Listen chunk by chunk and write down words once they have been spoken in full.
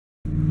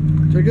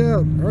Check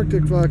out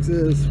Arctic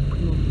foxes.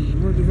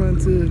 Point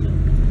Defiance Zoo.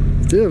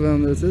 There's two of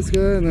them. There's this guy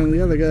and then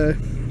the other guy.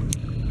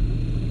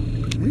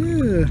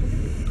 Yeah.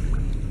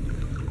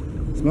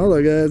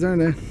 Smaller guys,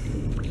 aren't they?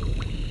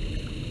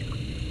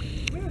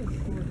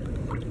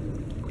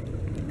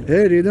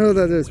 Hey, do you know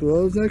that there's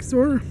wolves next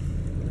door?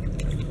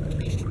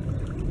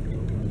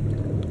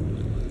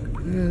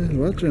 Yeah,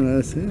 watching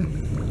us, yeah.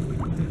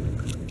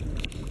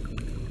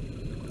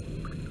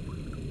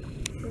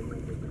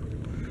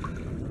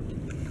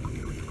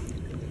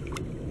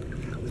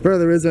 It's part of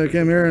the reason I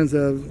came here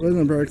instead of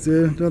Wisdom Park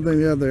Zoo. Don't think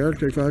they have the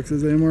Arctic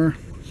foxes anymore.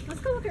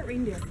 Let's go look at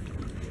reindeer.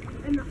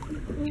 And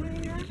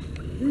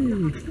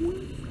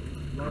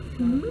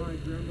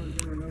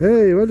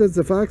Hey, what does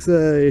the fox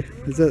say?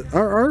 Is it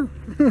R?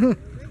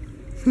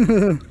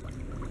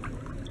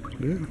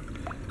 Yeah.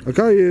 I'll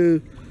call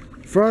you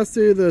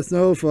Frosty the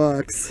Snow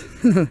Fox.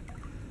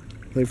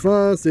 Like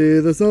Frosty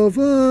the Snow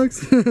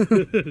Fox.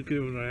 Good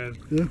one, man.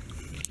 Yeah.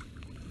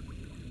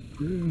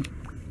 Yeah.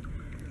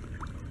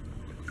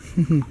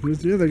 Who's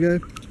the other guy?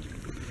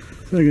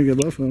 So I can get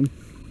both of them.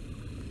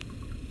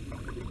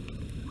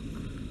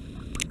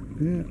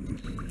 Yeah.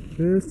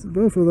 There's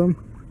both of them.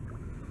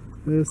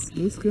 There's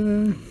this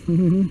guy.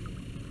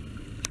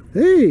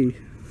 Hey!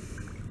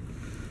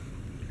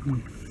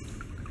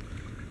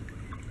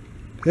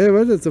 Hey,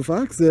 what does the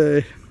fox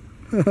say?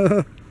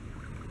 Yeah.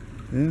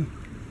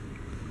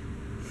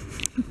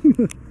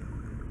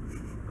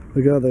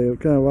 Look how they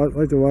kind of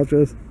like to watch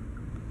us.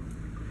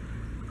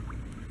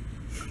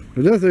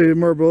 They're definitely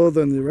more bold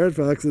than the red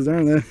foxes,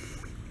 aren't they?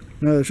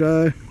 Not as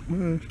shy.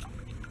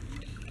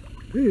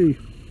 Hey.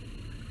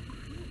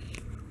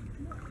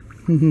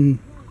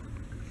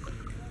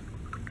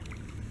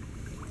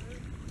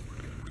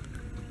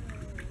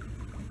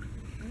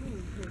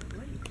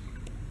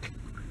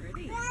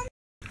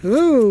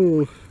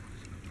 Hello!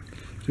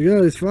 We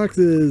got these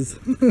foxes.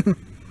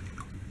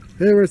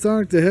 Hey, we're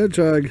Sonic the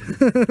Hedgehog.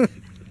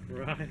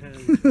 Right.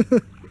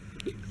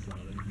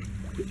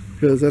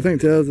 Because I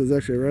think Tails is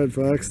actually a red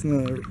fox,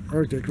 not an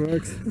Arctic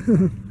fox.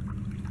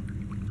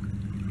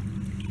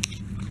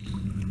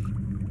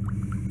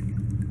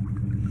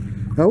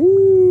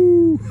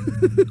 Oh!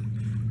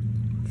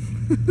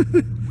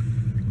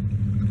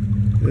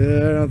 Yeah,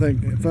 I don't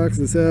think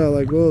foxes howl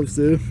like wolves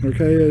do, or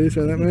coyotes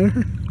for that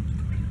matter.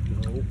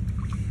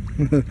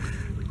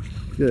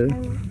 Yeah.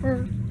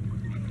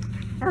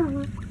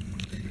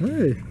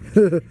 Hey.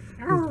 That's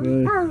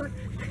funny.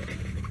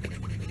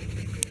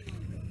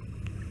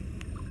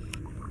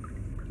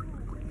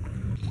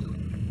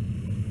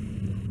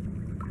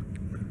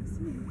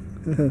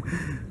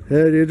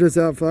 Hey, did you just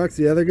outfox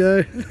the other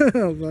guy?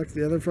 Outfox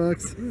the other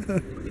fox?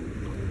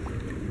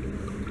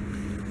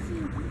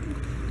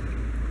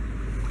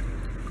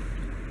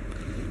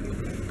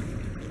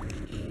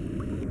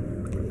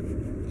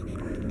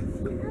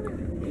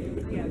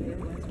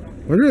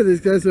 I wonder if these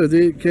guys would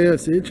eat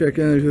KFC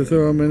chicken if you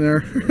throw them in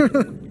there.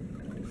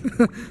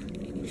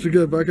 Should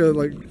get a bucket of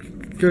like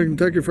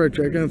Kentucky Fried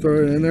Chicken and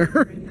throw it in there.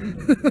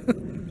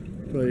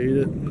 Probably eat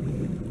it.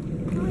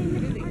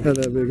 Yeah,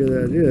 that'd be a good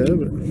idea,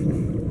 but...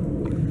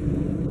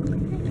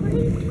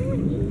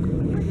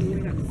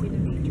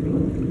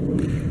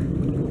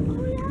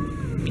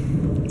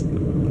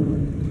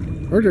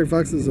 Arctic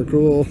foxes are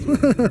cool.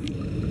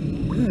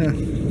 Yeah.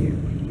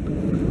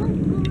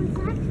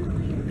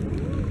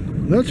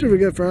 Not sure if we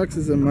get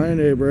foxes in my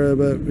neighborhood,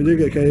 but we do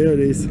get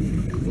coyotes.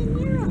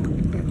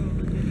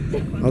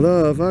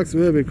 Although a fox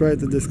would be quite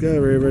the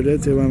discovery if I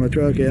did see one with a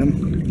truck in.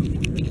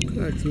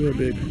 Fox would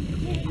be.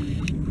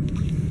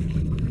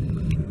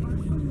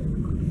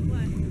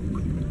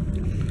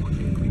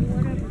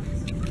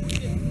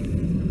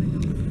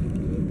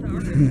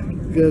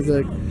 This guy's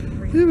like,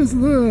 leave us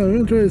alone,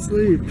 I'm trying to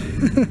sleep.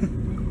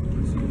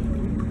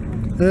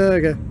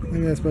 Okay, I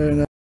think that's probably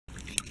enough.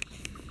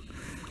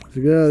 So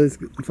yeah, these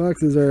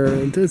foxes are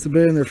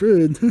anticipating their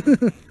food.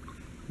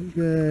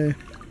 Okay.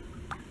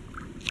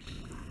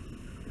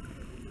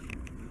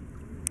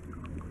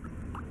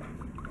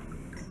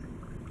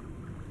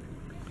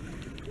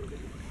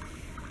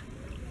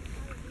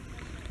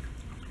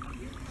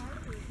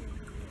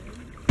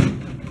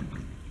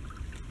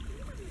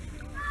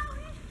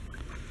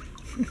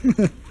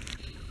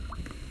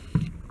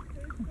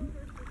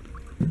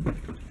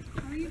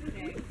 How are you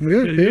today?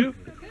 Good, You?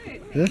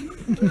 Good. Yeah.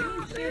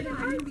 Shared and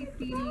I'm going to be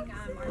feeding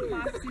our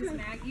foxes,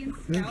 Maggie and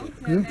Scout.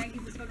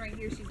 Maggie's this one right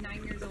here, she's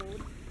 9 years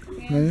old.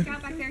 And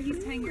Scout back there,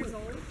 he's 10 years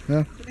old.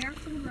 Yeah. So they are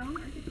full grown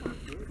Arctic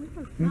foxes.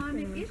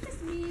 It's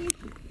just me,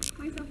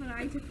 myself, and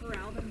I to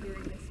corral them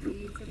during this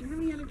feed. So if you have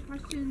any other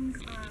questions,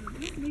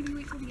 just maybe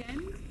wait till the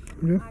end.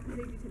 Yeah. Because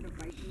they do tend to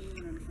bite me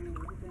when I'm trying to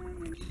look at them.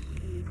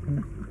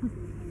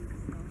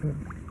 And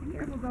be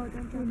careful about it,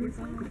 don't drop your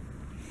phone.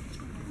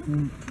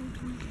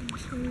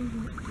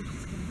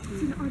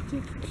 It's an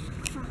Arctic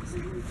fox.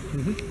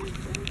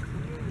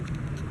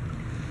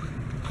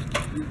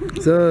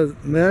 So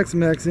Max and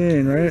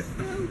Maxine, right?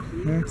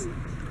 Max.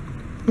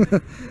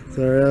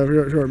 Sorry, I have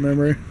short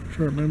memory.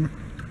 Short memory.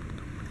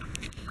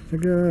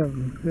 Check it out.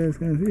 You guys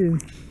can feed.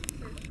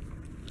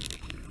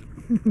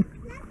 Station.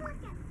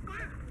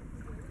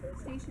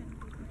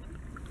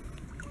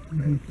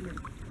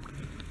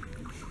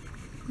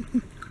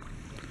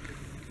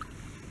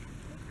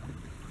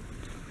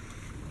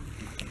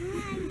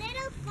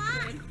 Little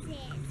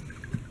foxes.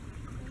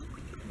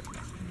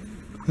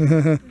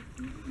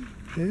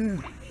 Yeah.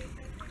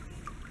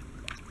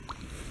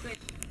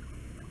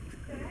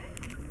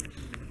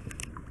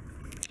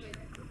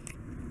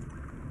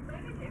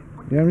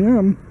 Yum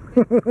yum.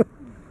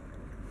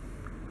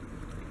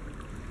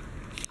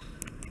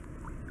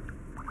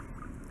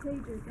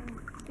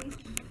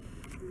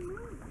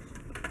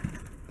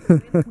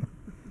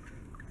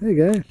 There you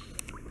go.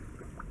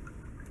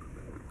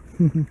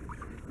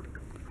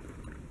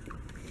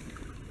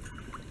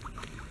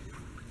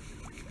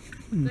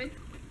 Good.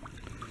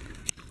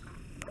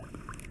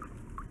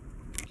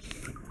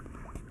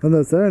 On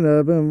the side,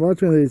 I've been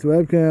watching these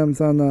webcams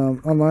on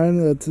online.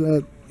 It's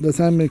at the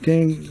Simon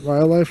King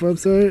Wildlife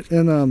website,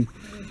 and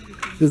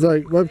there's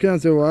like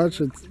webcams to watch.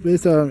 It's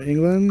based out of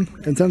England,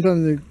 and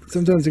sometimes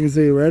you can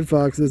see red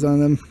foxes on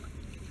them.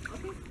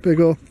 Pretty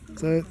cool.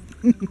 So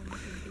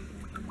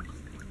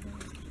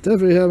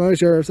definitely have my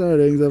share of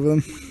sightings of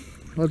them.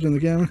 Watching the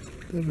camera,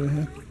 definitely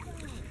have.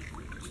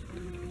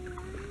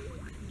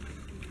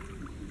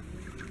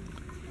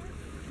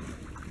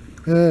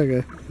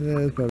 Okay, yeah,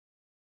 that's better.